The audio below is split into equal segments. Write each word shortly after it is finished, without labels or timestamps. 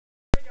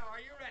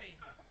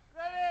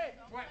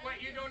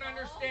don't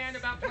understand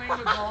about playing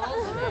with balls?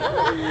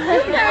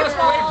 You must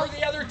play for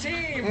the other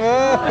team. All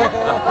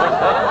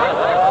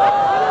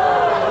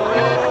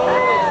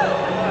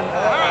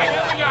right,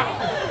 here we go.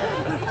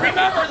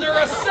 Remember,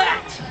 they're a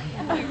set.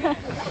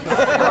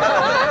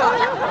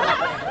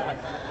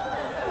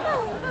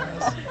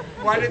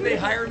 Why did they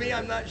hire me?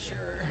 I'm not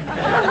sure.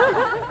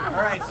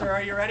 All right, sir,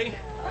 are you ready?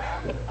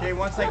 Okay,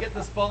 once I get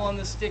this ball on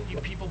the stick, you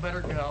people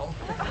better go.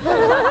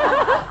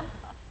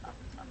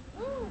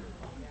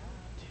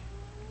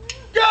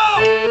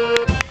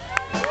 Go!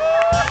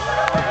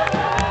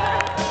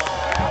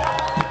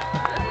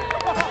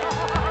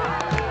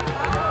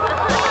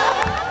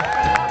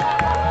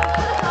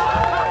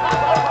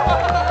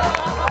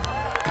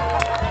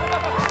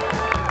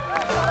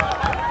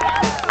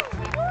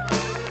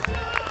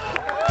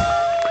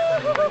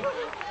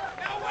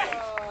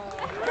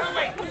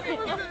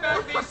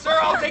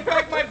 Take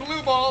back my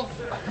blue ball.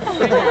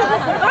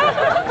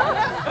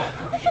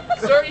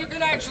 Sir, you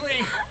can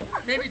actually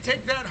maybe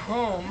take that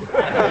home.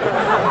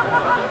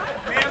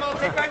 Ma'am, I'll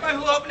take back my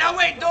hula hoop. Now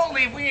wait, don't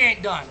leave. We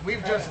ain't done.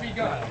 We've just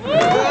begun.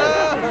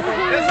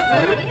 This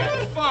is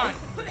really fun.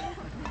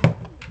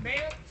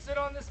 Ma'am, sit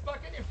on this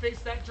bucket and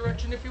face that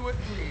direction if you would,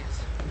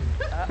 please.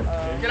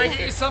 Can I get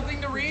you something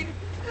to read?